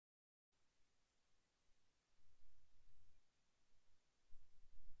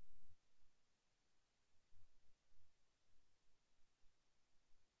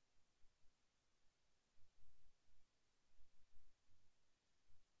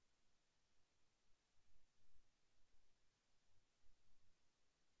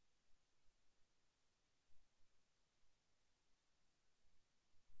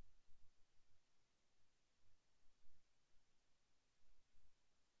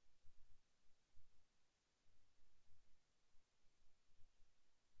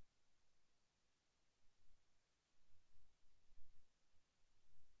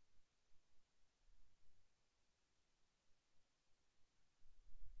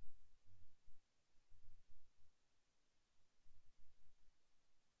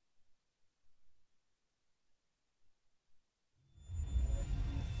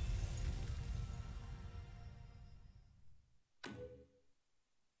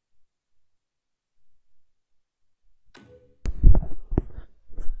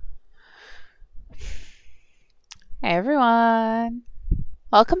Hi everyone.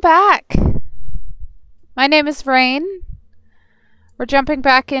 Welcome back. My name is Rain. We're jumping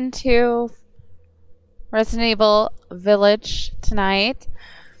back into Resident Evil Village tonight.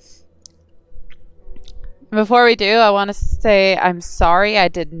 Before we do, I want to say I'm sorry. I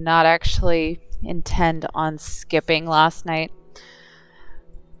did not actually intend on skipping last night.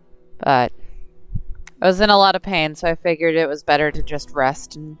 But I was in a lot of pain, so I figured it was better to just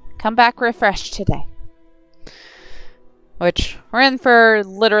rest and come back refreshed today. Which, we're in for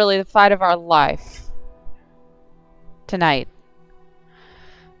literally the fight of our life tonight.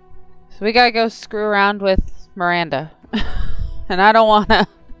 So we gotta go screw around with Miranda. And I don't wanna.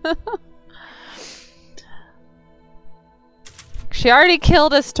 She already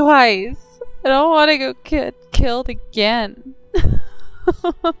killed us twice. I don't want to go get killed again.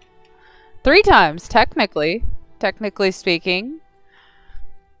 3 times, technically. Technically speaking.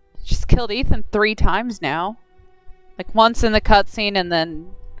 She's killed Ethan 3 times now. Like once in the cutscene and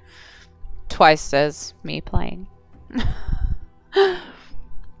then twice as me playing.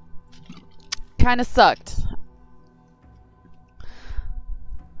 Kinda sucked.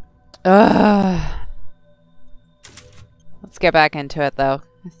 Let's get back into it though.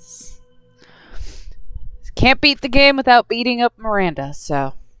 Can't beat the game without beating up Miranda,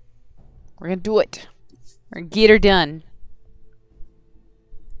 so we're gonna do it. We're gonna get her done.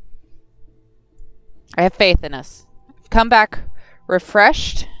 I have faith in us. I've come back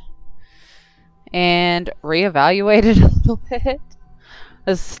refreshed and reevaluated a little bit.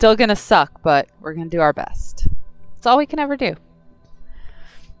 It's still gonna suck, but we're gonna do our best. It's all we can ever do.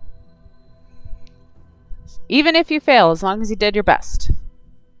 Even if you fail, as long as you did your best.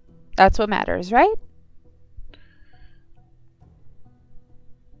 That's what matters, right?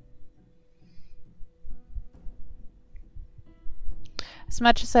 As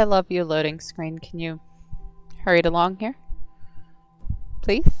much as I love you, loading screen, can you hurry it along here?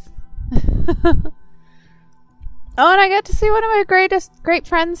 Please? Oh, and I got to see one of my great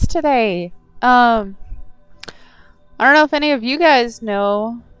friends today. I don't know if any of you guys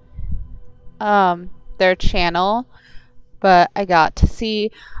know their channel, but I got to see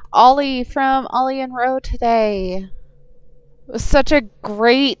Ollie from OllieandRoe today. It was such a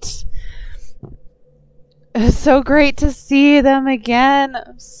great... It was so great to see them again.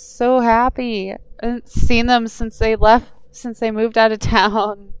 I'm so happy. I haven't seen them since they moved out of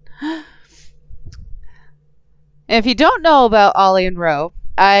town. And if you don't know about OllieandRoe,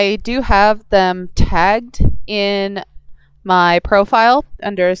 I do have them tagged in my profile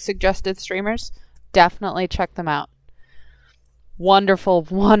under suggested streamers. Definitely check them out. Wonderful,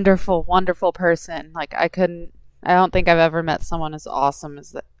 wonderful, wonderful person. Like I don't think I've ever met someone as awesome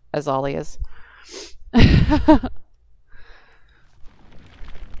as Ollie is.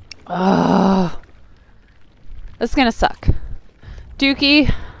 Oh, this is gonna suck.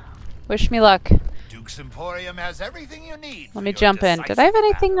 Dookie, wish me luck. Duke's Emporium has everything you need. Let me jump in. Did I have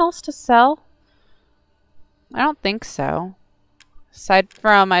anything else to sell? I don't think so. Aside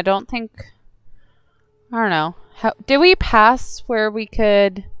from, I don't know. Did we pass where we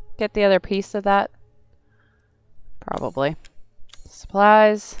could get the other piece of that? Probably.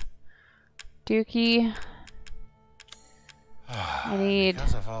 Supplies. Dookie. I need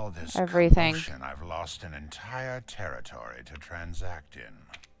because of all this everything. I've lost an entire territory to transact in.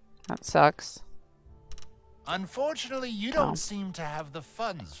 That sucks. Unfortunately, you don't seem to have the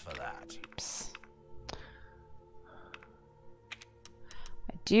funds for that. Oops.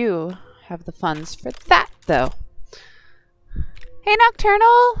 I do have the funds for that, though. Hey,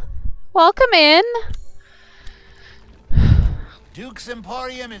 Nocturnal! Welcome in! Duke's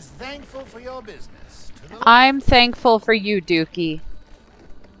Emporium is thankful for your business. I'm thankful for you, Dookie.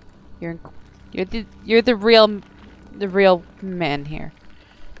 You're the real man here.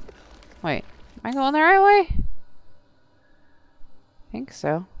 Wait, am I going the right way? I think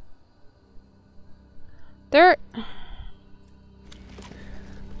so. There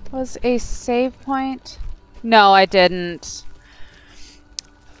was a save point. No, I didn't.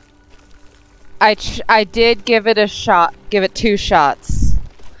 I did give it a shot. Give it 2 shots.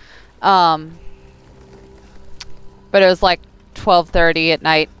 But it was like 12:30 at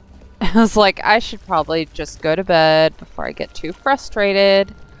night. I was like, I should probably just go to bed before I get too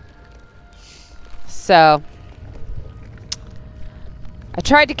frustrated. So I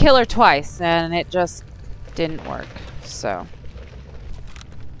tried to kill her twice and it just didn't work. So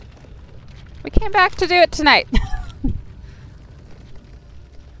we came back to do it tonight.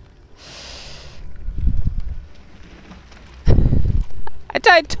 I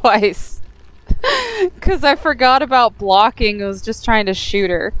died twice. Because I forgot about blocking. I was just trying to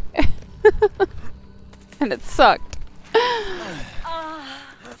shoot her. And it sucked.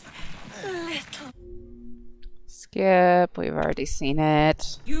 skip. We've already seen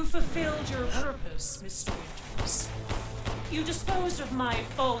it. You fulfilled your purpose, Mr. Winters. You disposed of my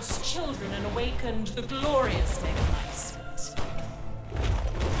false children and awakened the glorious Megamycete.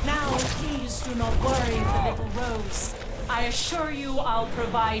 Now, please do not worry for little Rose. I assure you I'll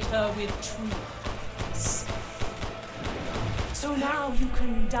provide her with true happiness. So now you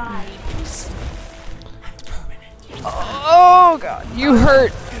can die peacefully and permanently. Oh god, you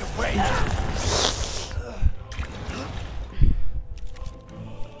hurt. Get away!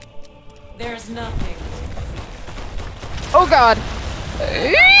 There's nothing. Oh god.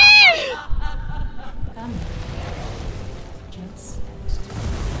 Come. Just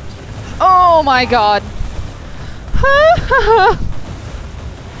Oh my god.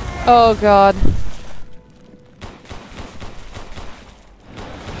 Oh god.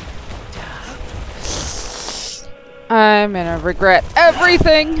 I'm gonna regret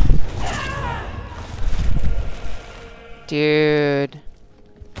everything. Dude.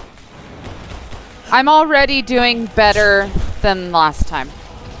 I'm already doing better than last time.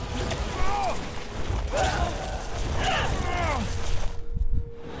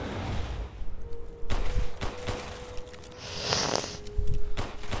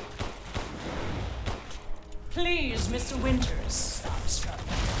 Please, Mr. Winters, stop struggling.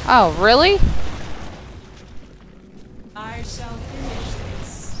 Oh, really? I shall finish this.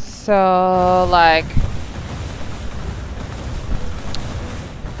 So, like...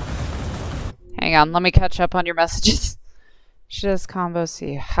 Hang on, let me catch up on your messages. She does combo, so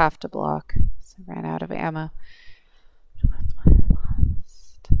you have to block. So I ran out of ammo.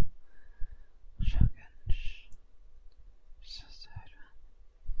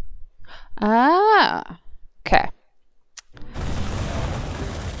 Ah, okay.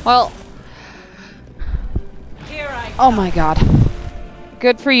 Well, Here I oh my god.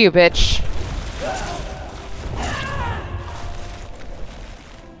 Good for you, bitch.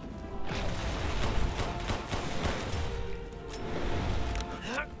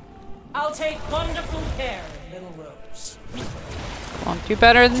 I'll take wonderful care of little Rose. Won't do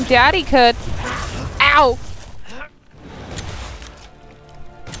better than Daddy could. Ow!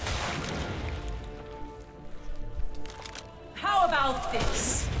 How about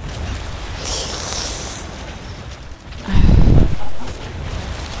this?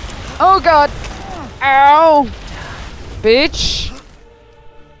 Oh god! Ow! Bitch!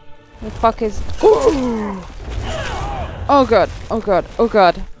 The fuck is... Oh god, oh god, oh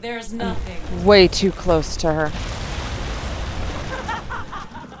god. There's nothing. Way too close to her.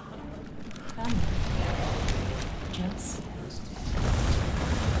 Come. Just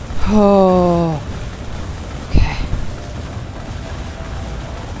Oh. Okay.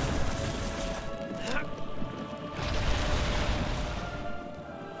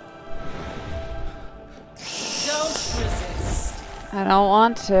 don't resist. I don't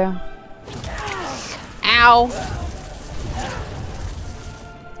want to. Ow!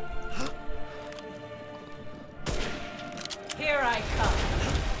 Here I come.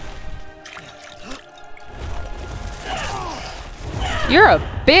 You're a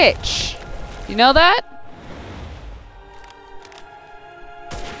bitch. You know that?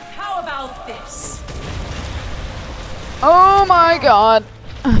 How about this? Oh my god.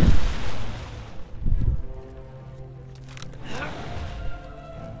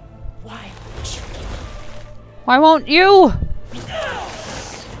 Why won't you? Why won't you?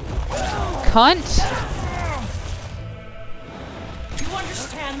 Cunt. You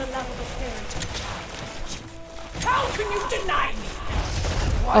understand the level of parenting child? How can you deny me?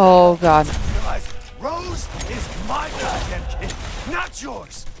 Oh god. Realize Rose is my goddamn kid, not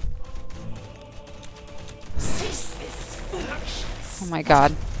yours. Cease this foolishness. Oh my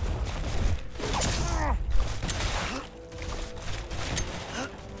god.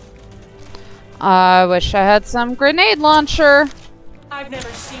 I wish I had some grenade launcher. I've never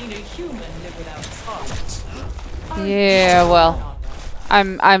seen a human live without his heart. Yeah, well,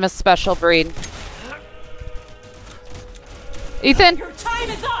 I'm a special breed. Ethan, Your time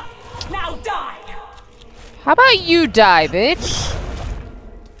is up. Now die. how about you die, bitch?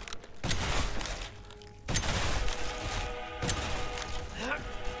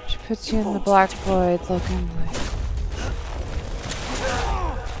 She puts you in the black void looking like...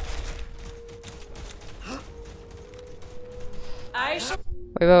 I shall.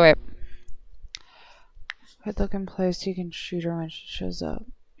 Wait. Void looking place, you can shoot her when she shows up.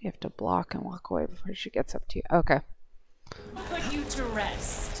 You have to block and walk away before she gets up to you. Okay. Put you to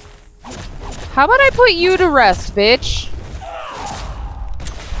rest. How about I put you to rest, bitch?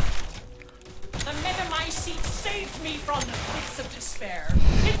 The Megamycete saved me from the pits of despair.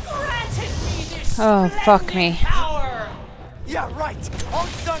 It granted me this Oh, fuck splendid me. power. Yeah, right. All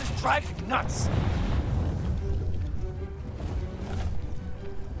it's done is drive you nuts.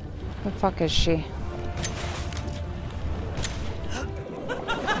 The fuck is she?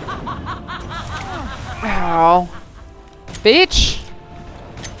 Ow. Bitch!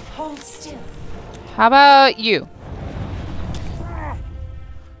 Hold still. How about you?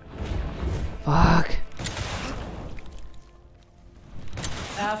 Fuck.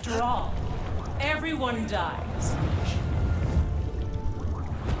 After all, everyone dies.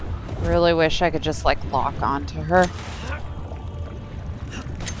 Really wish I could just like lock onto her.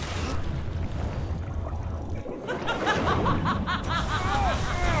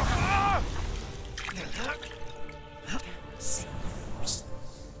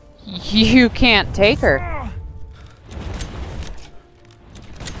 You can't take her.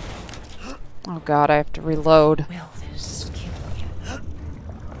 Oh god, I have to reload. Will this kill you?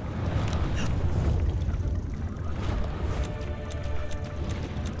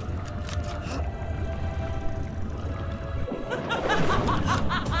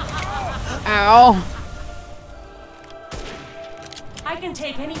 Ow. I can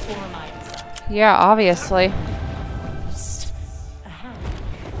take any form I desire. Yeah, obviously. Just a hand.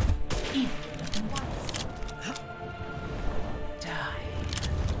 Even a wife. Die.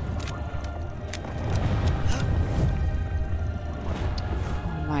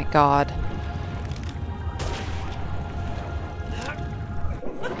 Oh my god.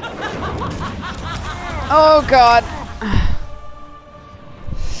 Oh god.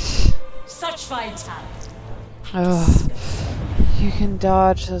 Such vitality. Oh. You can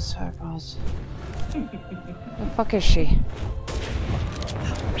dodge those fireballs. The fuck is she?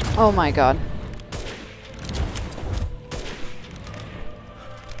 Oh my god.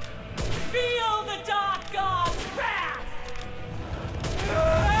 Feel the dark god's wrath!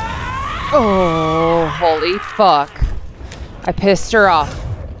 Oh, holy fuck. I pissed her off.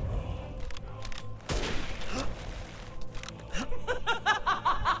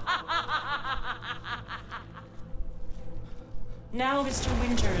 Now, Mr.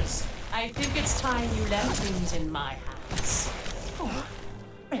 Winters, I think it's time you left things in my hands. Oh,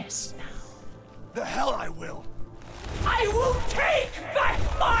 rest now. The hell I will. I will take back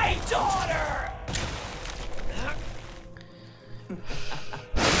my daughter!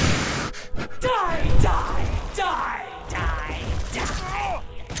 Die, die, die, die, die!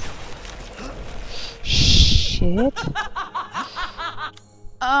 Shit.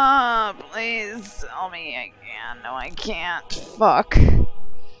 Please tell me I can. No, I can't. Fuck.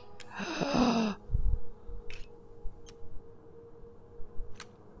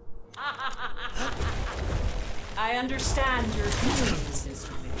 I understand your feelings,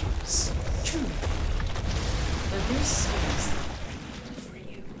 Mr. Winters. True. But this is for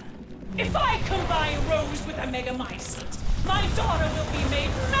you. If I combine Rose with a megamycete, my daughter will be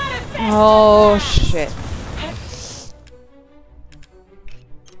made manifest. Oh, at last. shit.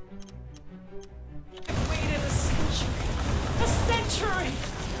 I've waited a century,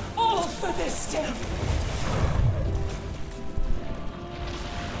 all for this day.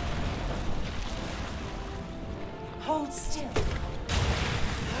 Hold still.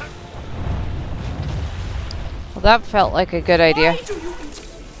 Well, that felt like a good idea. Why do you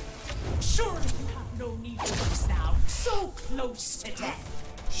interfere? Surely you have no need for this now. So close to death.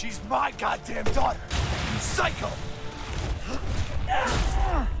 She's my goddamn daughter. You psycho.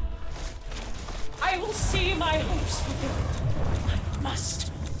 I will see my hopes fulfilled. I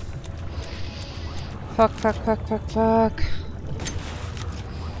must. Fuck, fuck, fuck, fuck, fuck.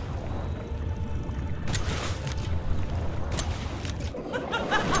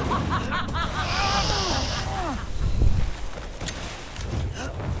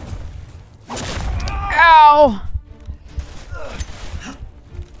 Ow!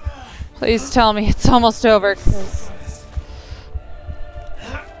 Please tell me it's almost over, 'cause...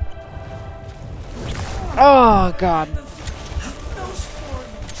 Oh, God. Those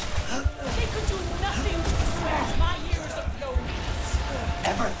foreigners. They could do nothing to dispel my years of loneliness.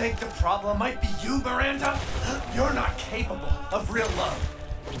 Ever think the problem might be you, Miranda? You're not capable of real love.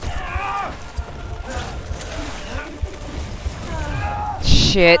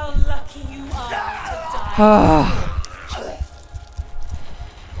 Shit. How lucky you are to die. Oh.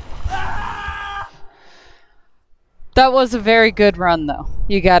 That was a very good run, though.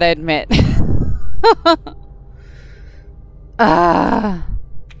 You gotta admit.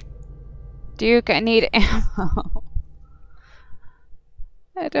 Duke, I need ammo.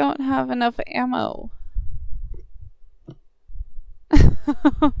 I don't have enough ammo.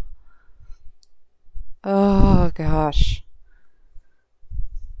 Oh, gosh.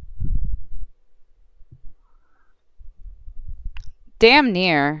 damn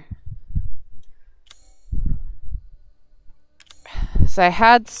near. So I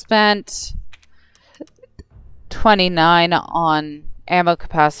had spent 29 on ammo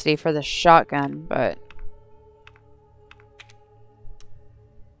capacity for the shotgun, but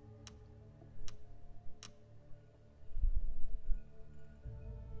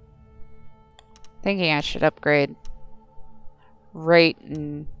thinking I should upgrade rate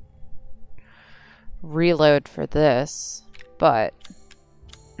and reload for this, but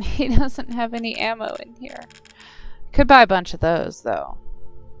he doesn't have any ammo in here. Could buy a bunch of those though.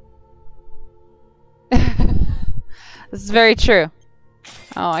 This is very true.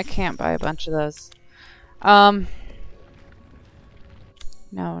 Oh, I can't buy a bunch of those. No,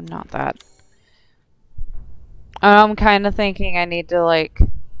 not that. I'm kind of thinking I need to, like,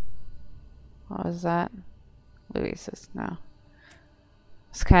 what was that? Luis's, no. I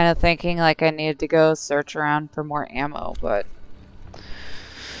was kind of thinking like I needed to go search around for more ammo, but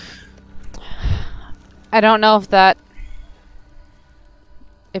I don't know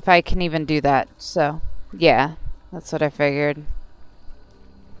if I can even do that. So, yeah, that's what I figured.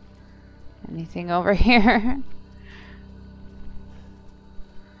 Anything over here?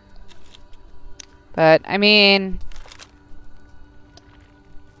 But, I mean,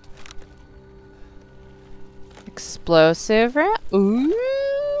 explosive round.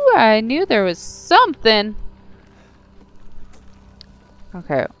 Ooh, I knew there was something.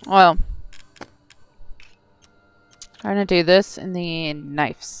 Okay, well, I'm gonna do this in the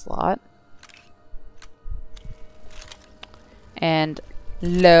knife slot. And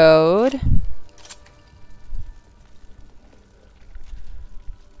load.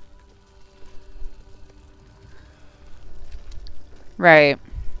 Right.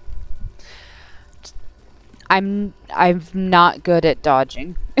 I'm not good at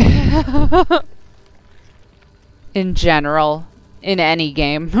dodging. In general, in any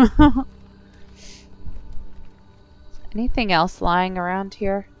game. Anything else lying around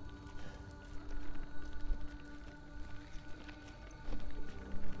here?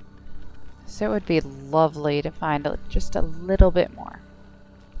 So it would be lovely to find just a little bit more.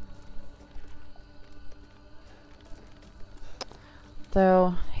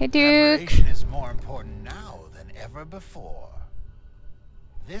 Though, hey Duke. Preparation is more important now than ever before.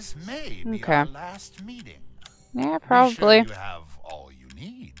 This may be our last meeting. Yeah, probably. Be sure you have all you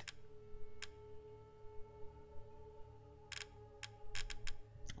need.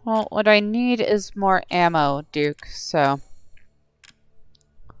 Well, what I need is more ammo, Duke, so.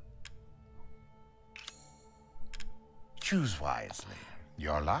 Choose wisely.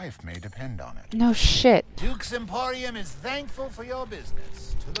 Your life may depend on it. No shit. Duke's Emporium is thankful for your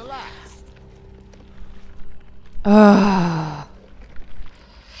business to the last.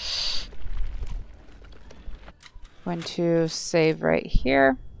 Going to save right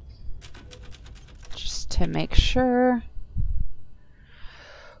here. Just to make sure.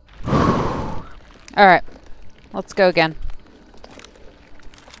 Alright. Let's go again.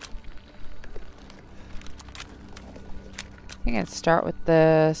 I think I'd start with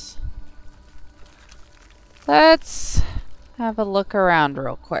this. Let's have a look around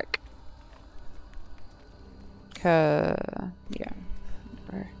real quick. Yeah.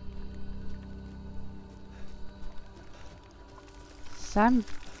 So I'm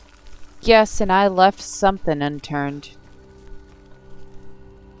guessing I left something unturned.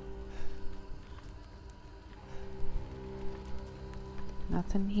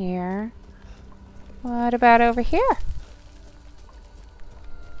 Nothing here. What about over here?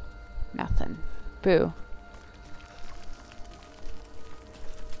 Nothing. Boo.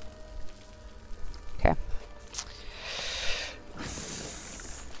 Okay.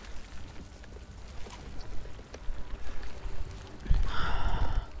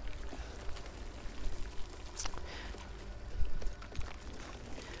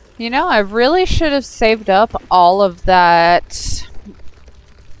 You know, I really should have saved up all of that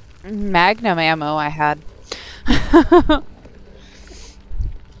Magnum ammo I had.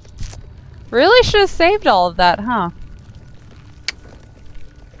 Really should have saved all of that, huh?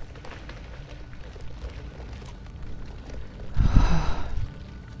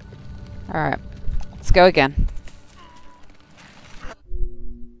 Alright. Let's go again.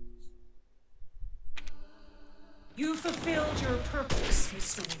 You fulfilled your purpose,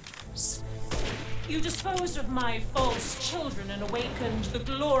 Mr. Winters. You disposed of my false children and awakened the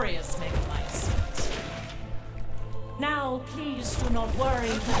glorious Megalysate. Now, please do not worry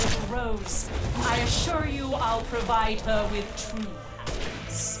for little Rose. I assure you I'll provide her with true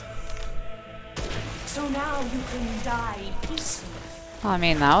happiness. So now you can die peacefully. Well, I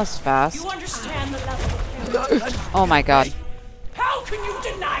mean, that was fast. You understand the level of Oh my god. Help! How can you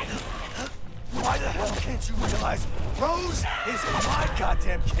deny me? Why the hell can't you realize Rose is my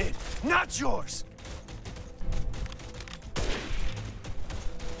goddamn kid, not yours?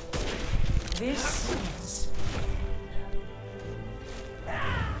 This is...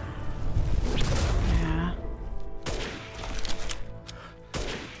 Yeah.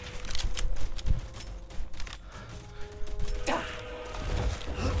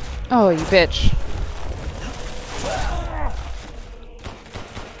 Oh, you bitch.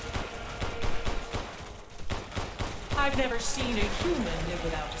 I've never seen a human live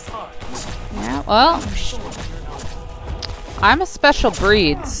without his heart. Yeah, well, I'm sure you're not. I'm a special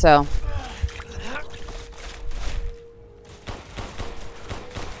breed, so.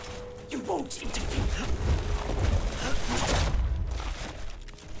 You won't interfere.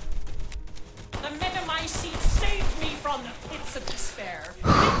 The Metamycete saved me from the pits of despair. It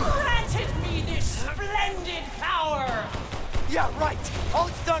granted me this splendid power. Yeah, right. All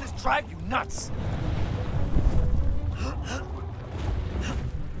it's done is drive you nuts.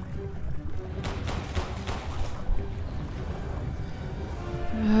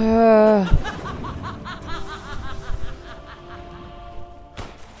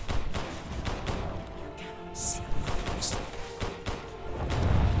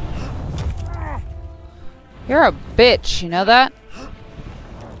 You're a bitch, you know that?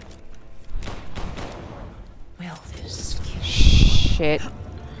 Will this kill? Shit.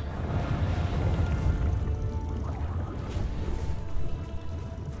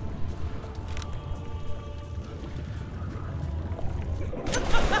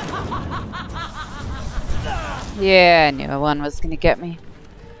 Yeah, I knew one was gonna get me.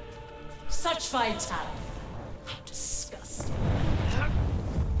 Such vitality. How disgusting.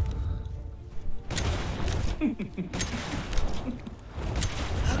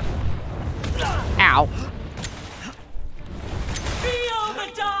 Ow. Feel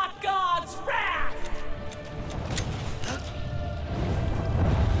the Dark God's wrath!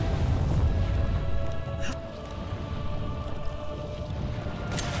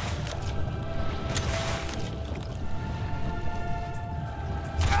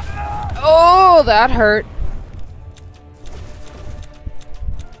 Oh, that hurt.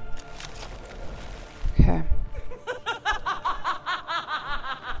 Okay.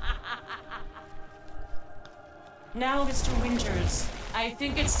 Now, Mr. Winters, I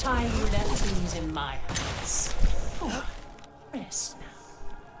think it's time you left things in my hands. Oh, rest now.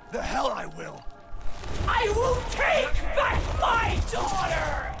 The hell I will. I will take back my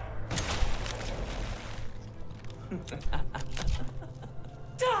daughter!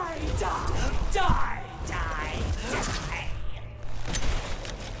 Die, die, die, die, die.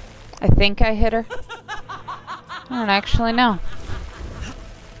 I think I hit her. I don't actually know.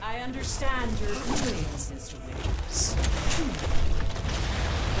 I understand your feelings, Mr. Winters.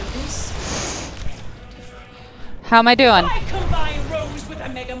 But this is How am I doing? If I combine Rose with a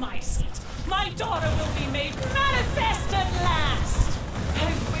Megamycete, my daughter will be made manifest at last!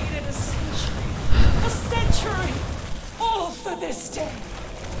 I've waited a century, all for this day.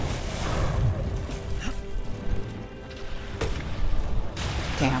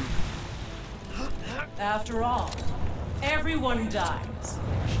 Damn. After all, everyone dies.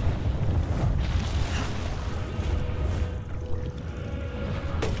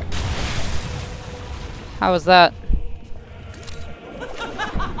 How was that?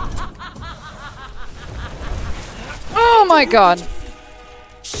 Oh my god.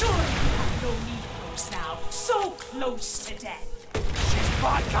 Surely you have no need for us now, so close to death. She's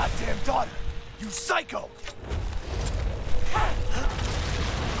my goddamn daughter. You psycho.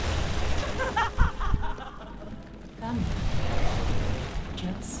 Come.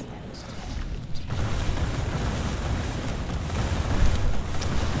 Just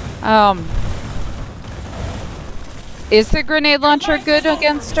Is the grenade launcher good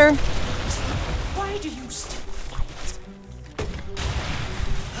against her? Why do you still fight?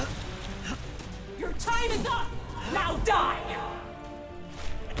 Your time is up! Now die!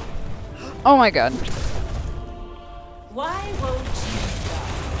 Oh my god. Why won't you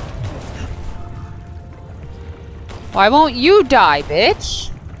die? Why won't you die, bitch?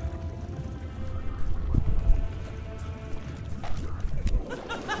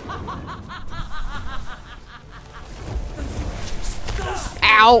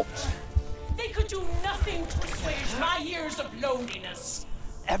 Ow! They could do nothing to assuage my years of loneliness.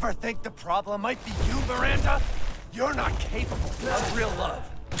 Ever think the problem might be you, Miranda? You're not capable of real love.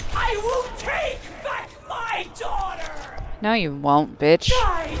 I will take back my daughter! No, you won't, bitch.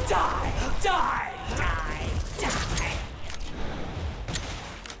 Die, die, die, die, die.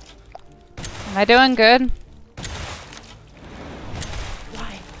 Am I doing good?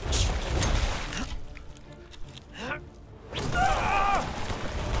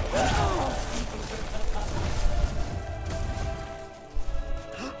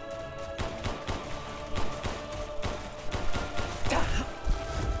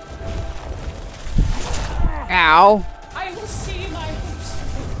 Ow. I will see my hopes.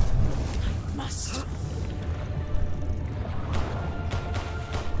 I must.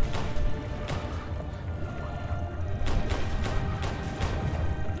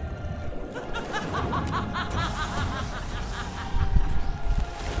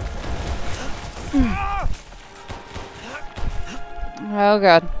 Oh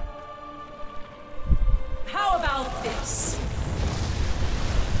god. How about this?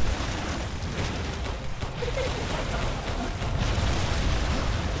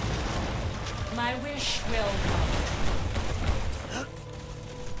 My wish will come.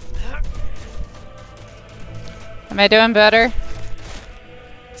 Am I doing better?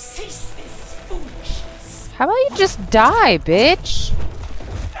 Cease this foolishness. How about you just die, bitch?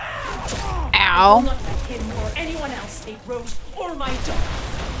 I will Ow. not let him or anyone else take Rose or my daughter.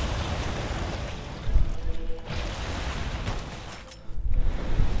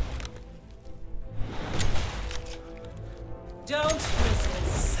 Don't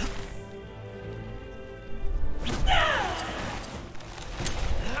resist.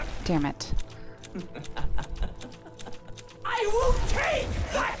 Damn it. I will take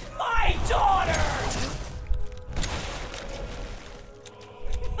back my daughter!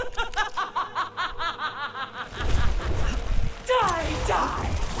 Die, die,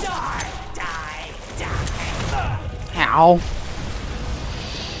 die, die, die. Ow.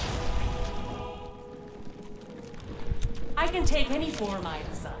 I can take any form I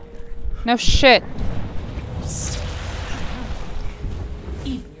desire. No shit.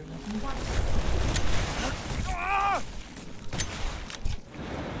 Even your loving wife.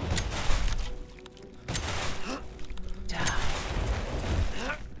 Die.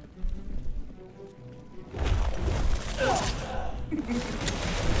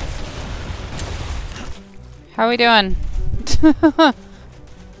 How are we doing?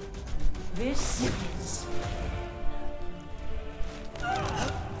 This is...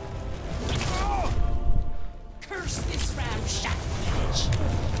 Curse this ramshackle bitch.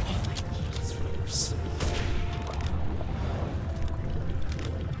 All I need is Rose.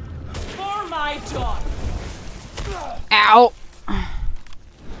 For my daughter. Ow.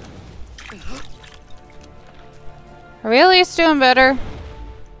 Are we at least doing better?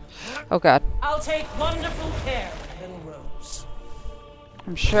 Oh god. I'll take wonderful care of little Rose.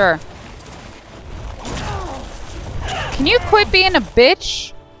 I'm sure. Can you quit being a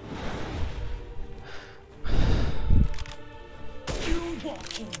bitch? You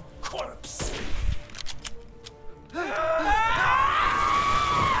walking corpse.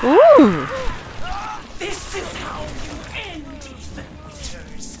 Ooh. This is how you end Ethan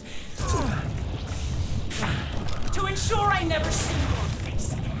Winters. To ensure I never see your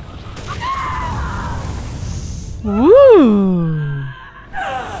face again. Ooh.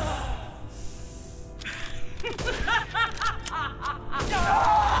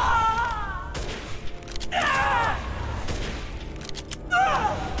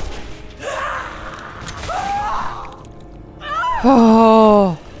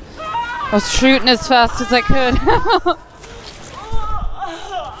 Oh. I was shooting as fast as I could.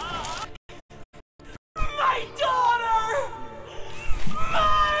 My daughter!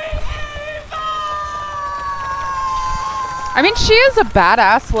 My Eva! I mean, she is a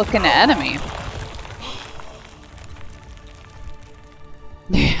badass looking enemy.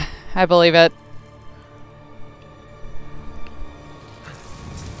 Yeah, I believe it.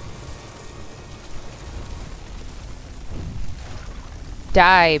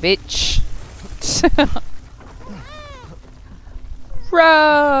 Die, bitch.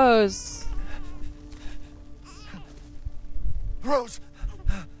 Rose. Rose!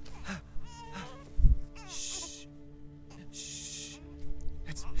 Shh. Shh.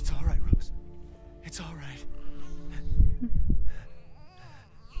 It's all right, Rose. It's all right.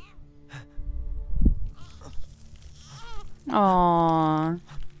 Aww.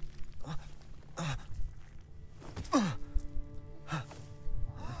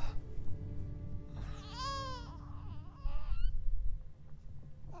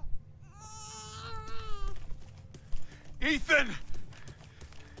 Ethan!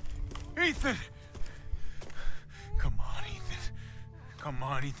 Ethan! Come on, Ethan. Come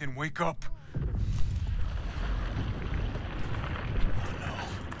on, Ethan, wake up. Oh, no.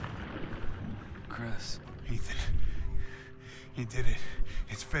 Chris, Ethan, you did it.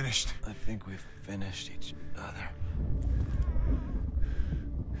 It's finished. I think we've finished each other.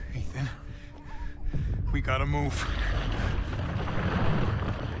 Ethan, we gotta move.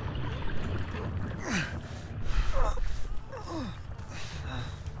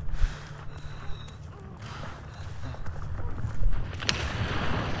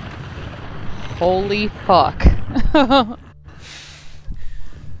 Holy fuck.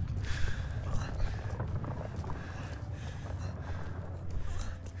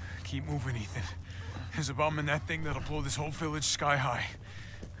 Keep moving, Ethan. There's a bomb in that thing that'll blow this whole village sky high.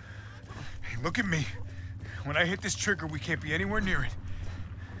 Hey, look at me. When I hit this trigger, we can't be anywhere near it.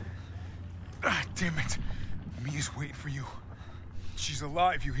 Ah, damn it. Mia's waiting for you. She's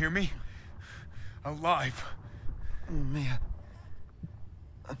alive, you hear me? Alive. Mia,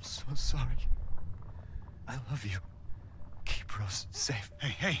 I'm so sorry. I love you. Keep Rose safe. Hey,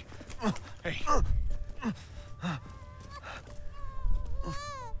 hey. Hey.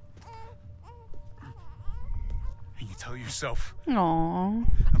 And you tell yourself. Aww.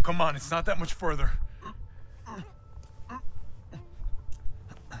 Oh, come on, it's not that much further.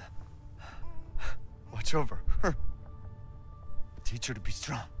 Watch over her. Teach her to be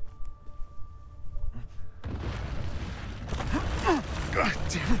strong. God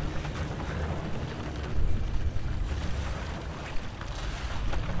damn it.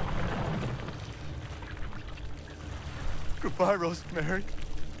 Goodbye, Rosemary.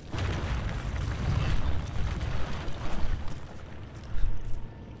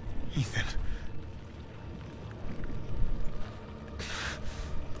 Ethan.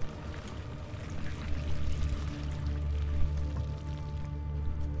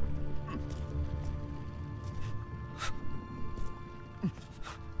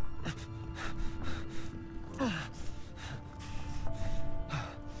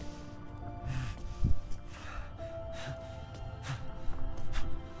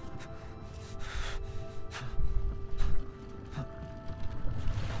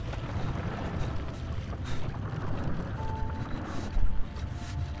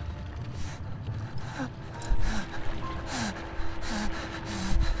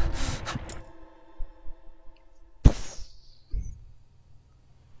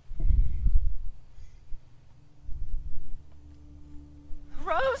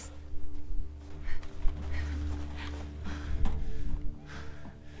 Rose?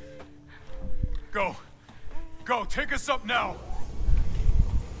 Go. Go, take us up now.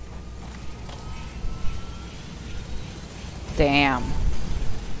 Damn.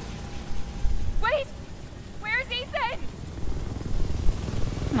 Wait! Where's Ethan?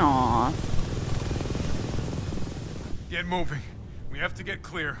 Aww. Get moving. We have to get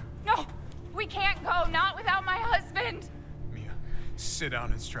clear. No! We can't go, not without my husband! Mia, sit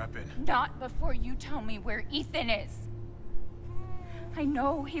down and strap in. Not before you tell me where Ethan is. I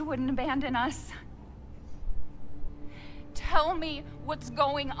know he wouldn't abandon us. Tell me what's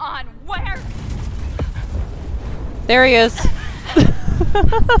going on. Where? There he is.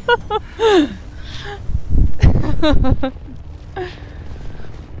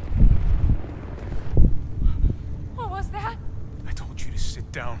 What was that? I told you to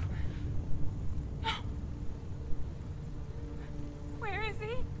sit down. Where is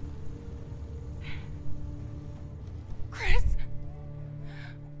he? Chris?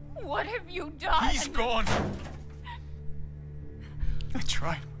 What have you done? He's gone. I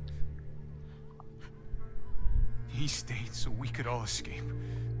tried. He stayed so we could all escape.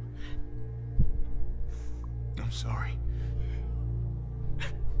 I'm sorry.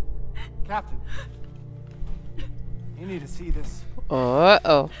 Captain, you need to see this.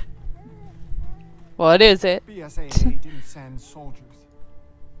 Uh-oh. What is it? BSAA didn't send soldiers.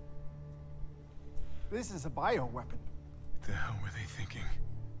 This is a bioweapon. What the hell were they thinking?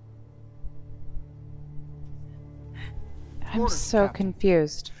 I'm so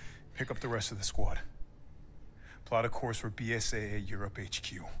confused. Pick up the rest of the squad. Plot a course for BSAA Europe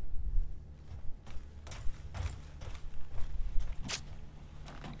HQ.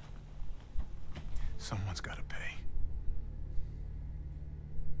 Someone's got to pay.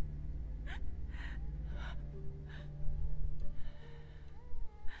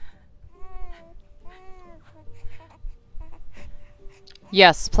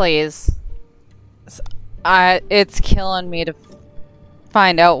 Yes, please. It's killing me to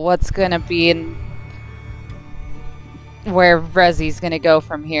find out what's gonna be in where Rezzy's gonna go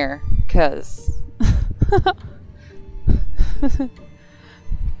from here, cause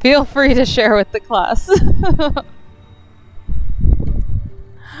feel free to share with the class.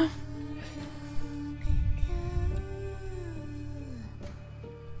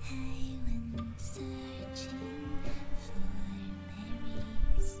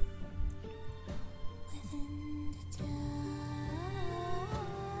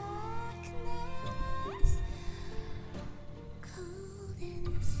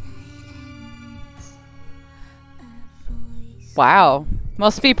 Wow.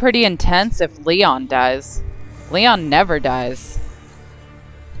 Must be pretty intense if Leon dies. Leon never dies.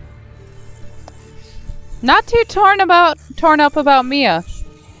 Not too torn up about Mia.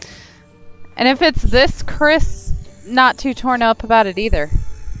 And if it's this Chris, not too torn up about it either.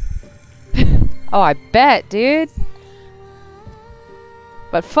 Oh, I bet, dude.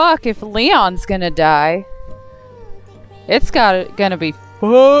 But fuck, if Leon's gonna die, it's gonna be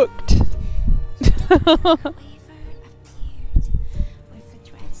fucked.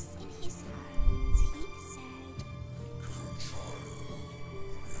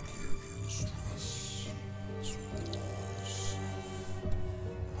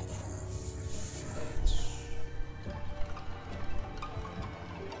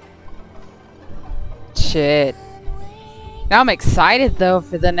 Shit. Now I'm excited though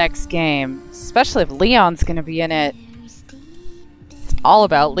for the next game, especially if Leon's gonna be in it. It's all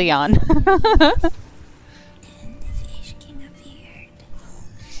about Leon.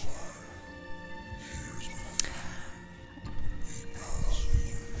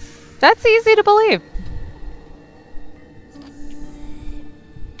 That's easy to believe.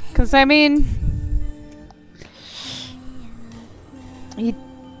 'Cause I mean,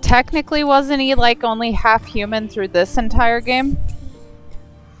 technically, wasn't he like only half human through this entire game?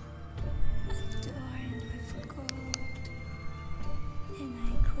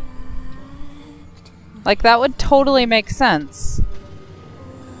 Like, that would totally make sense.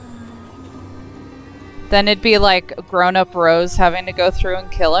 Then it'd be like a grown-up Rose having to go through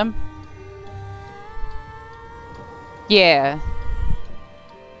and kill him. Yeah.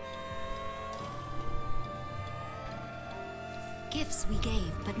 Gifts we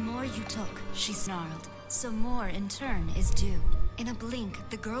gave, but more you took, she snarled. So more in turn is due. In a blink,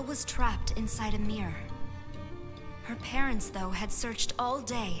 the girl was trapped inside a mirror. Her parents, though, had searched all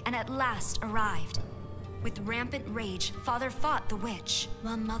day and at last arrived. With rampant rage, Father fought the witch,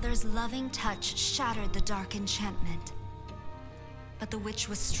 while Mother's loving touch shattered the dark enchantment. But the witch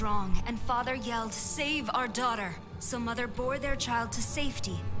was strong, and Father yelled, "Save our daughter!" So Mother bore their child to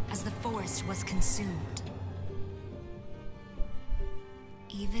safety as the forest was consumed.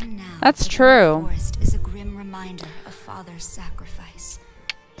 Even now, that's the true. forest is a grim reminder of Father's sacrifice.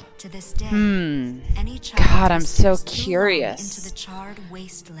 To this day, any child God, I'm so steps too long curious. into the charred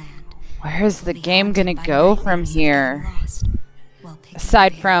wasteland. Where's the game gonna go from here?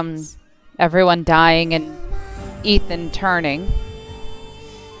 Aside from everyone dying and Ethan turning.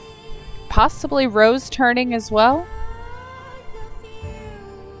 Possibly Rose turning as well?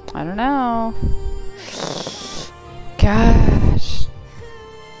 I don't know. Gosh.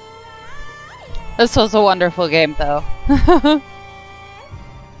 This was a wonderful game, though.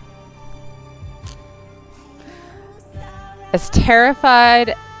 As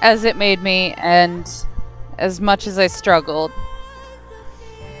terrified as it made me, and as much as I struggled,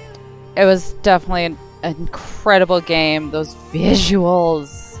 it was definitely an incredible game. Those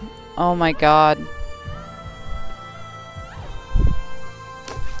visuals. Oh my god.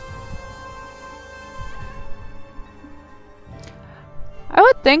 I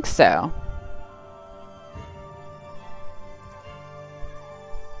would think so.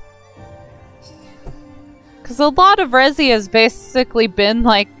 Because a lot of Resi has basically been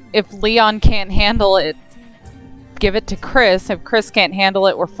like, if Leon can't handle it, give it to Chris. If Chris can't handle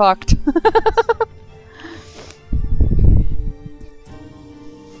it, we're fucked.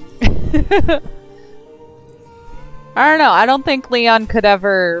 I don't know. I don't think Leon could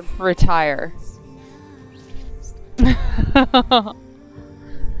ever retire.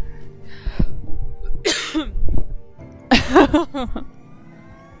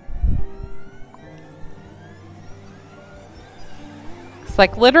 It's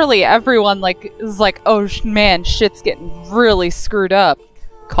like literally everyone like is like, oh man, shit's getting really screwed up.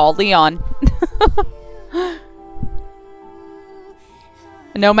 Call Leon.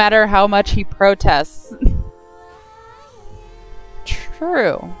 No matter how much he protests.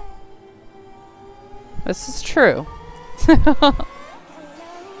 True. This is true.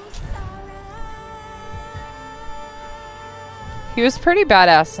 He was pretty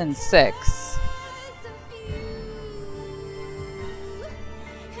badass in 6.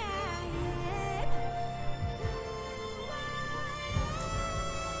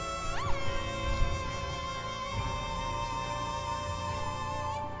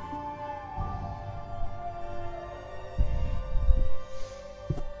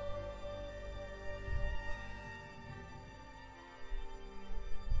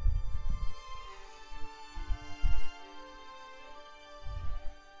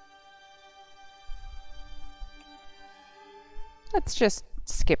 Let's just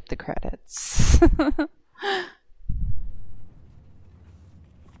skip the credits.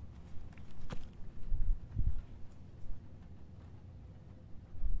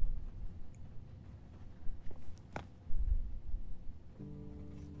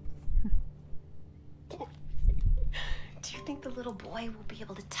 think the little boy will be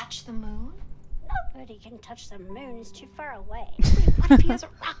able to touch the moon? Nobody can touch the moon. It's too far away. What if he has a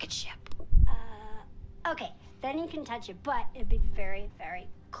rocket ship? Okay, then he can touch it, but it'd be very, very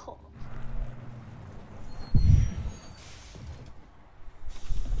cold.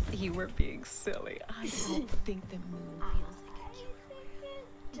 You were being silly. I don't think the moon feels like a cute.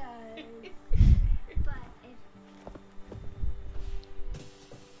 It does. But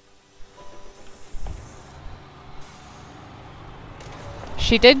if...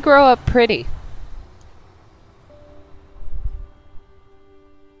 She did grow up pretty.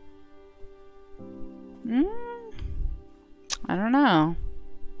 I don't know.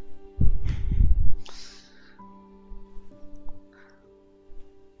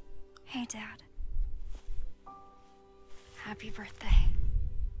 Hey, Dad. Happy birthday.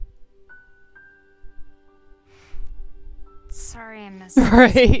 Sorry I missed it.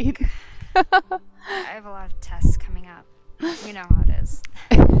 Right. I have a lot of tests coming up. You know how it is.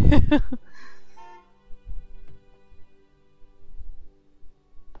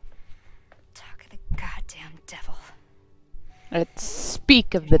 Talk of the goddamn devil. Let's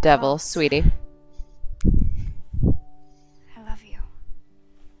speak of the devil, sweetie. I love you.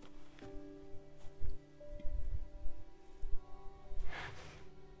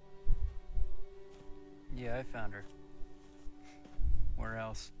 Yeah, I found her. Where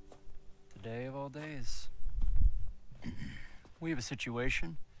else? Today of all days. We have a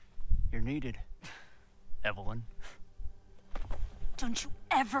situation. You're needed, Evelyn. Don't you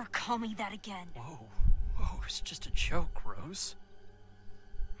ever call me that again. Whoa, it's just a joke, Rose.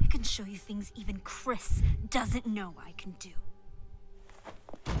 I can show you things even Chris doesn't know I can do.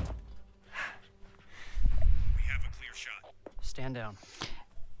 We have a clear shot. Stand down.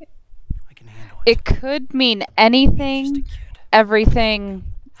 I can handle it. It could mean anything, everything,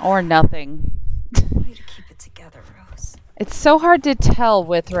 or nothing. Way to keep it together, Rose. It's so hard to tell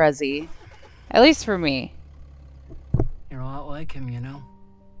with Resi. At least for me. You're a lot like him, you know?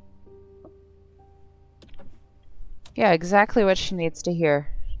 Yeah, exactly what she needs to hear.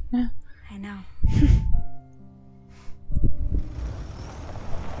 I know.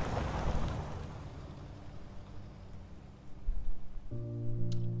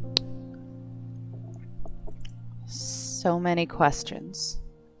 So many questions.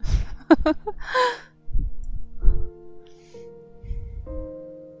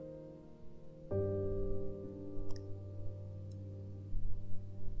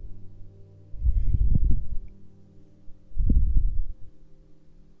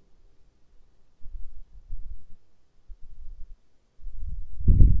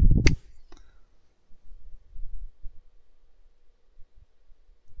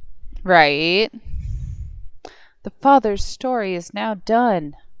 Right. The father's story is now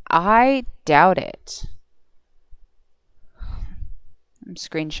done. I doubt it. I'm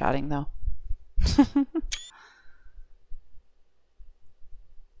screenshotting though.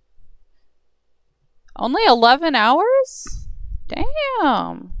 Only 11 hours?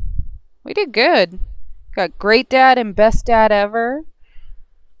 Damn. We did good. Got great dad and best dad ever.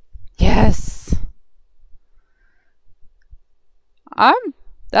 Yes.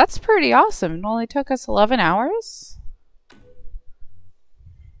 That's pretty awesome. It only took us 11 hours.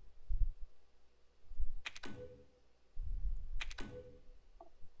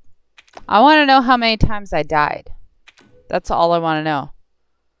 I want to know how many times I died. That's all I want to know.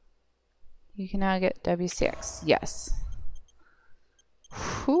 You can now get WCX. Yes.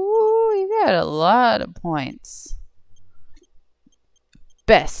 Whew, you got a lot of points.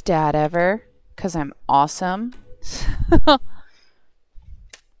 Best dad ever. Because I'm awesome.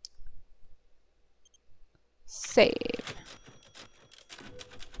 Save.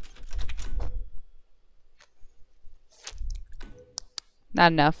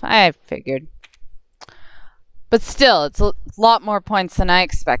 Not enough. I figured. But still, it's a lot more points than I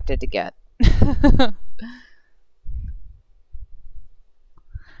expected to get.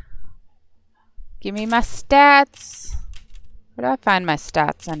 Give me my stats. Where do I find my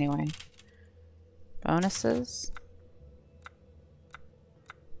stats anyway? Bonuses?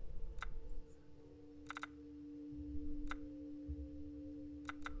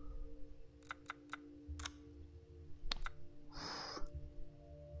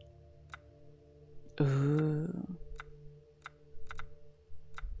 Ooh.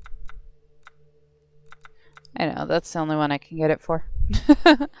 I know, that's the only one I can get it for.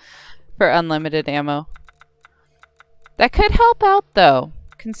 For unlimited ammo. That could help out though,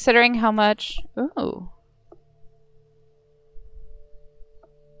 considering how much... Ooh.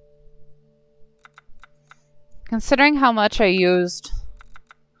 Considering how much I used...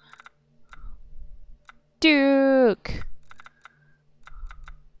 Duke!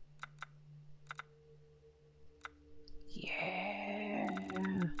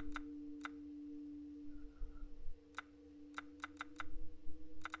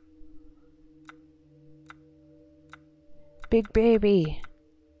 big baby.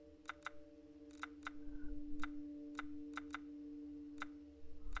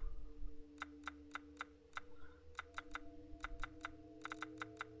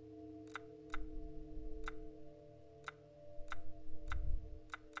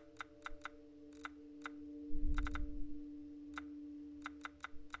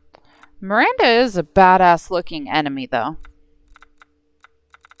 Miranda is a badass looking enemy, though.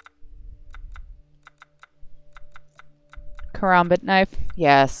 Karambit knife?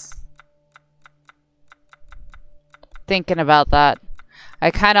 Yes. Thinking about that. I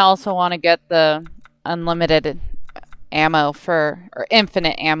kind of also want to get the unlimited ammo for, or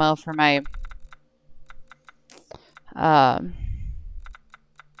infinite ammo for my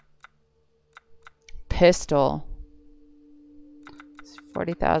pistol.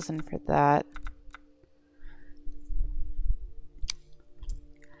 40,000 for that.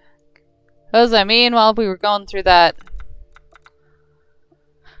 What does that mean? While we were going through that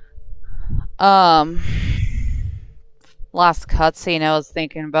last cutscene, I was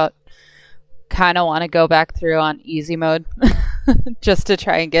thinking about kind of want to go back through on easy mode just to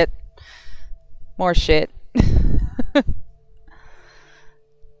try and get more shit. I'm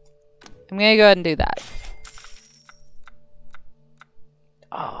gonna go ahead and do that.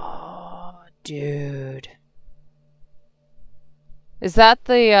 Oh, dude. Is that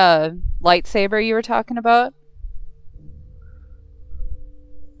the lightsaber you were talking about?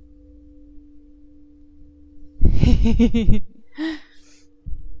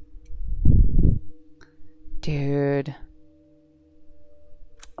 Dude.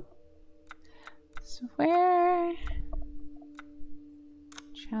 Where?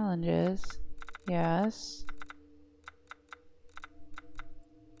 Challenges. Yes.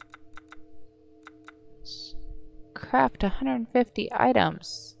 Craft 150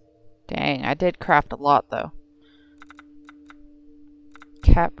 items. Dang, I did craft a lot though.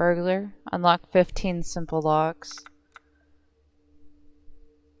 Cat burglar. Unlock 15 simple locks.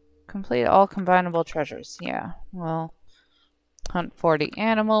 Complete all combinable treasures. Yeah, well. Hunt 40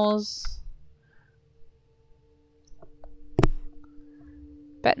 animals.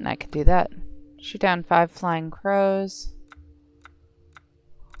 Betting I could do that. Shoot down 5 flying crows.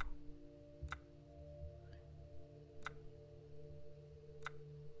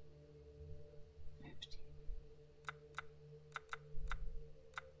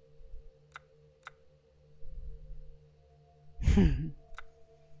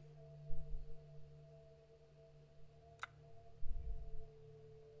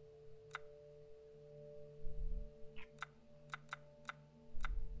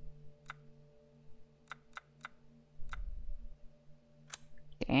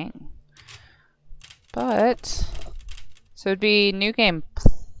 Dang. But, so it'd be New Game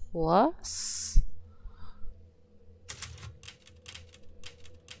Plus?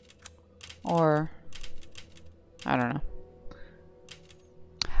 Or, I don't know.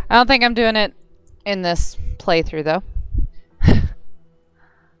 I don't think I'm doing it in this playthrough though.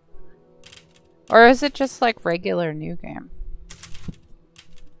 Or is it just like regular New Game?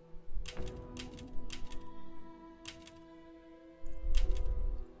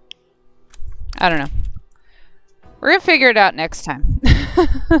 I don't know. We're gonna figure it out next time.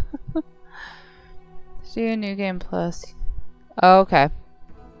 Do New Game Plus. Oh, okay.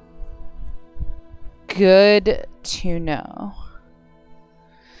 Good to know.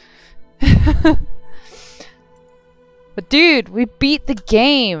 But dude, we beat the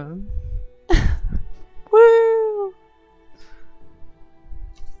game. Woo!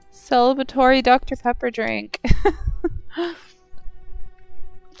 Celebratory Dr. Pepper drink.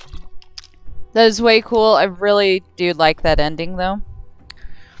 That is way cool. I really do like that ending though.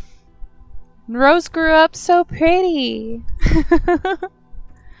 Rose grew up so pretty.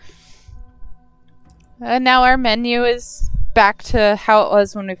 And now our menu is back to how it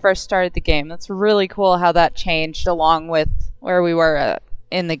was when we first started the game. That's really cool how that changed along with where we were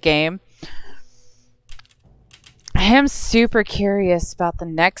in the game. I am super curious about the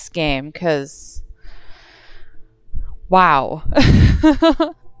next game because, wow.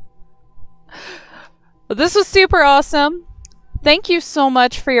 This was super awesome. Thank you so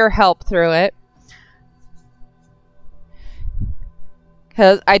much for your help through it.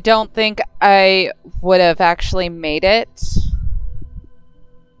 Because I don't think I would have actually made it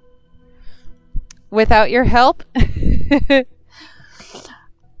without your help.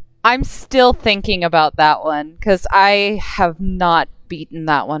 I'm still thinking about that one because I have not beaten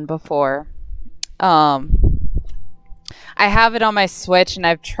that one before. I have it on my Switch and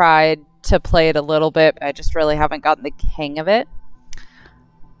I've tried to play it a little bit, but I just really haven't gotten the hang of it.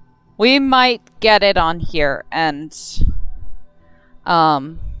 We might get it on here and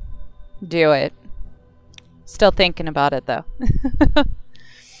do it. Still thinking about it though.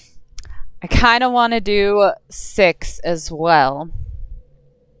 I kind of want to do 6 as well.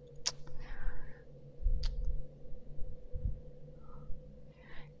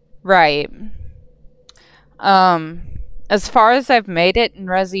 Right. As far as I've made it in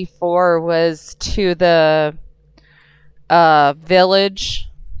Resi 4 was to the village.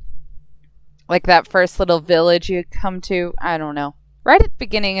 Like that first little village you come to. I don't know. Right at the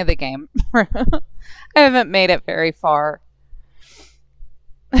beginning of the game. I haven't made it very far.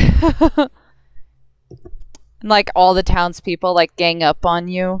 And like all the townspeople like gang up on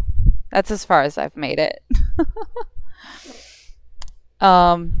you. That's as far as I've made it.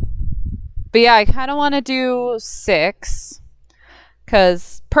 But yeah, I kind of want to do 6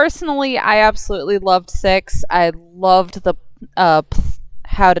 because personally, I absolutely loved 6. I loved the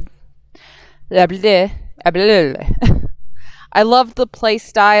how to. I loved the play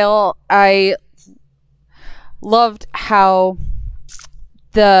style. I loved how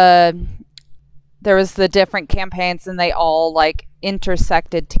there was the different campaigns and they all like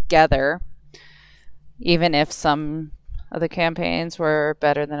intersected together, even if some of the campaigns were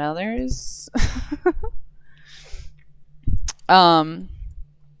better than others.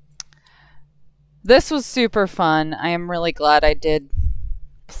 This was super fun. I am really glad I did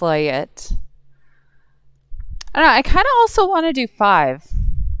play it. I don't know, I kind of also want to do 5.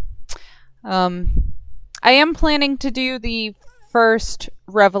 I am planning to do the first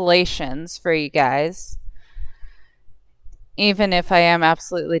Revelations for you guys. Even if I am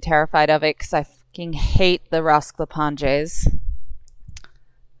absolutely terrified of it because I fucking hate the Rasclapanges.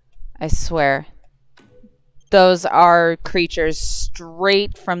 I swear. Those are creatures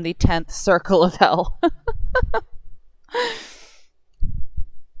straight from the 10th circle of hell.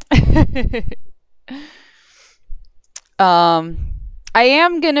 I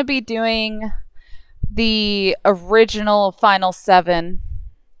am going to be doing the original Final 7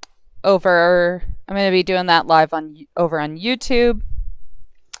 over. I'm going to be doing that live over on YouTube.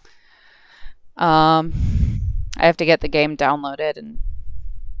 I have to get the game downloaded and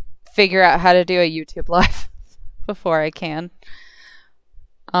figure out how to do a YouTube live before I can.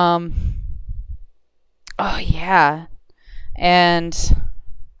 Oh yeah. And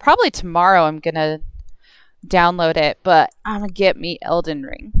probably tomorrow I'm going to download it, but I'm going to get me Elden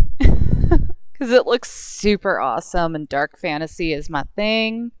Ring. Because it looks super awesome and dark fantasy is my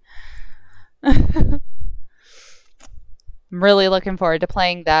thing. I'm really looking forward to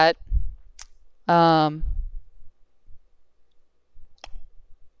playing that. We're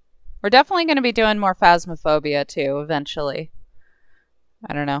definitely going to be doing more Phasmophobia too eventually.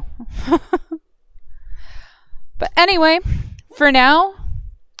 I don't know. But anyway, for now,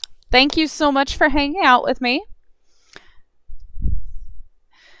 thank you so much for hanging out with me.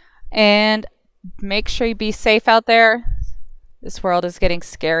 And make sure you be safe out there. This world is getting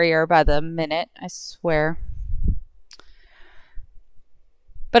scarier by the minute, I swear.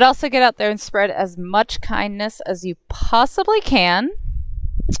 But also get out there and spread as much kindness as you possibly can.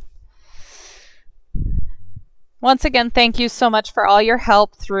 Once again, thank you so much for all your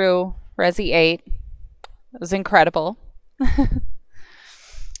help through Resi 8. It was incredible.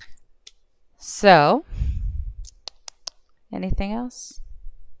 So, anything else?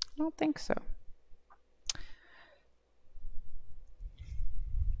 I don't think so.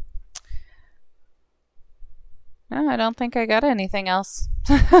 No, I don't think I got anything else.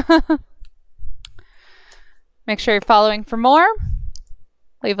 Make sure you're following for more.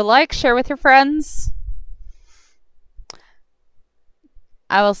 Leave a like, share with your friends.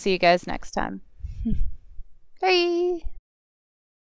 I will see you guys next time. Bye.